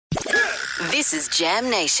This is Jam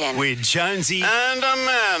Nation. With Jonesy and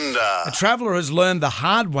Amanda. A traveller has learned the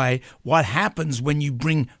hard way what happens when you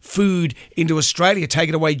bring food into Australia. Take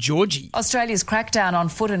it away, Georgie. Australia's crackdown on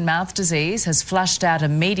foot and mouth disease has flushed out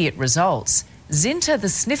immediate results. Zinta the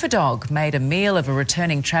sniffer dog made a meal of a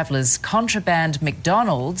returning traveller's contraband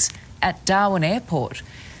McDonald's at Darwin Airport.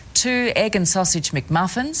 2 egg and sausage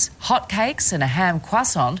McMuffins, hotcakes and a ham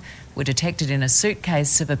croissant were detected in a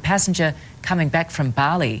suitcase of a passenger coming back from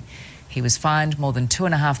Bali. He was fined more than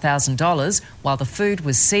 $2,500 while the food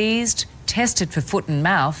was seized, tested for foot and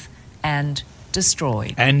mouth and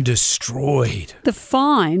destroyed. The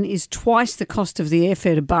fine is twice the cost of the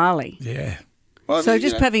airfare to Bali. Yeah. Well, So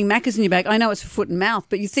just having Maccas in your bag, I know it's for foot and mouth,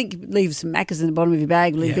 but you think you leave some Maccas in the bottom of your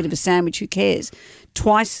bag, leave a bit of a sandwich, who cares?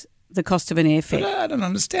 Twice the cost of an airfare. But I don't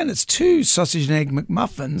understand. It's 2 sausage and egg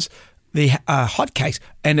McMuffins, the hotcakes,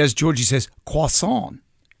 and as Georgie says, croissant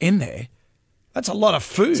in there. That's a lot of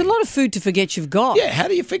food. It's a lot of food to forget you've got. Yeah, how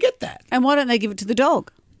do you forget that? And why don't they give it to the dog?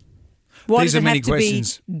 Why These does are it many have to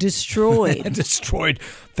questions. be destroyed? Destroyed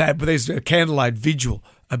that, but there's a candlelight vigil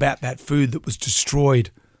about that food that was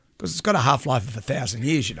destroyed because it's got a half-life of 1,000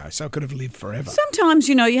 years, so it could have lived forever. Sometimes,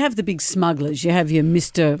 you have the big smugglers. You have your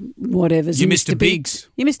Mr. whatevers. Your Mr. Biggs.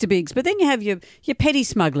 Your Mr. Biggs. But then you have your petty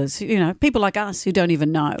smugglers, people like us who don't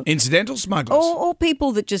even know. Incidental smugglers. Or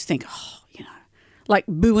people that just think, like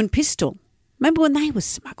Boo and Pistol. Remember when they were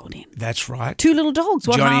smuggled in? That's right. 2 little dogs.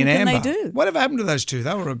 What Johnny harm and can Amber. they do? Whatever happened to those 2?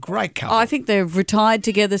 They were a great couple. I think they've retired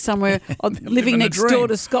together somewhere, living living the next door dream.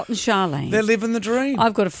 to Scott and Charlene. They're living the dream.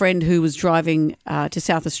 I've got a friend who was driving to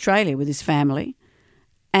South Australia with his family,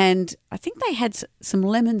 and I think they had some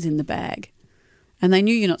lemons in the bag, and they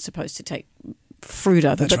knew you're not supposed to take fruit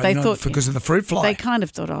over, That's but right, they thought because of the fruit fly. They kind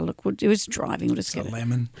of thought, oh look, it was driving, we'll just It's get a it.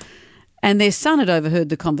 lemon. And their son had overheard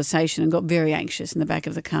the conversation and got very anxious in the back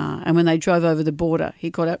of the car. And when they drove over the border,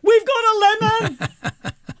 he called out, "We've got a lemon!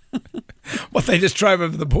 What, they just drove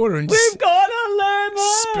over the border and We've got a lemon!"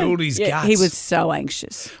 spilled his guts. He was so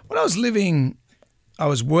anxious. When I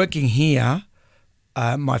was working here,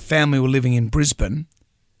 my family were living in Brisbane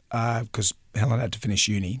because Helen had to finish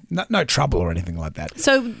uni. No trouble or anything like that.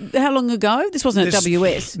 So how long ago? This wasn't at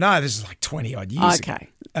WS. No, this is like 20-odd years ago. Okay.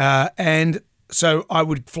 And so I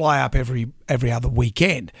would fly up every other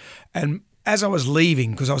weekend. And as I was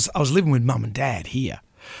leaving, because I was living with Mum and Dad here,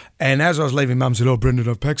 and as I was leaving, Mum said, "Oh, Brendan,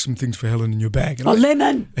 I've packed some things for Helen in your bag." And A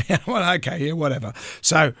lemon! Well, okay, yeah, whatever.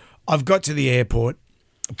 So I've got to the airport,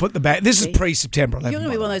 put the bag. This is pre-September 11th. You're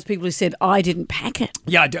going to be one of those people who said, "I didn't pack it."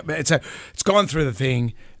 Yeah, it's gone through the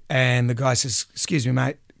thing, and the guy says, "Excuse me,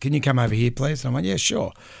 mate, can you come over here, please?" And I went, "Yeah,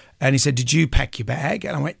 sure." And he said, "Did you pack your bag?"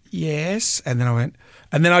 And I went, "Yes." And then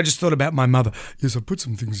I just thought about my mother. "Yes, I put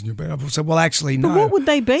some things in your bag." I said, "Well, actually, no." But what would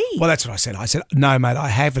they be? Well, that's what I said. I said, "No, mate, I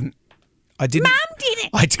haven't. I didn't." Mum did it.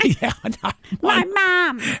 I did. Yeah, I know. My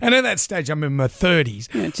mum. And at that stage, I'm in my 30s.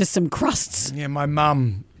 Yeah, just some crusts. Yeah, my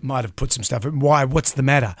mum might have put some stuff in. Why? What's the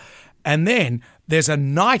matter? And then there's a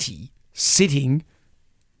 90 sitting,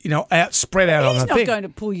 spread out on the He's thing. not going to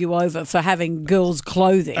pull you over for having girls'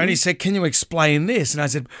 clothing. And he said, "Can you explain this?" And I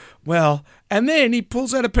said, "Well," and then he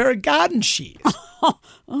pulls out a pair of garden shears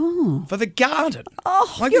for the garden.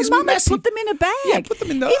 Oh, Like your these mum had massive- put them in a bag. Yeah, put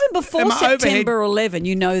them in the Even before in my overhead- September 11,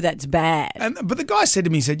 you know that's bad. But the guy said to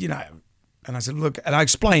me, he said, and I said, "Look," and I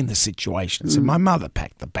explained the situation. I said, "My mother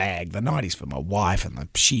packed the bag, the 90s for my wife, and the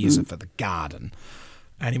shears are for the garden."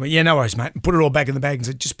 And he went, "Yeah, no worries, mate." And put it all back in the bag and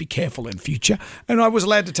said, "Just be careful in future." And I was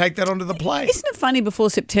allowed to take that onto the plane. Isn't it funny,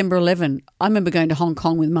 before September 11, I remember going to Hong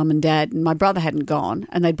Kong with Mum and Dad, and my brother hadn't gone,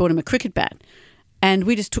 and they'd bought him a cricket bat. And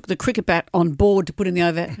we just took the cricket bat on board to put in the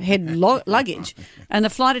overhead luggage. And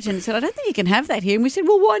the flight attendant said, "I don't think you can have that here." And we said,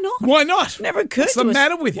 "Well, why not?" Why not? Never occurred What's to the us.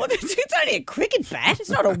 matter with you? Well, it's only a cricket bat.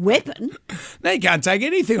 It's not a weapon. No, you can't take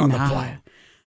anything on the plane.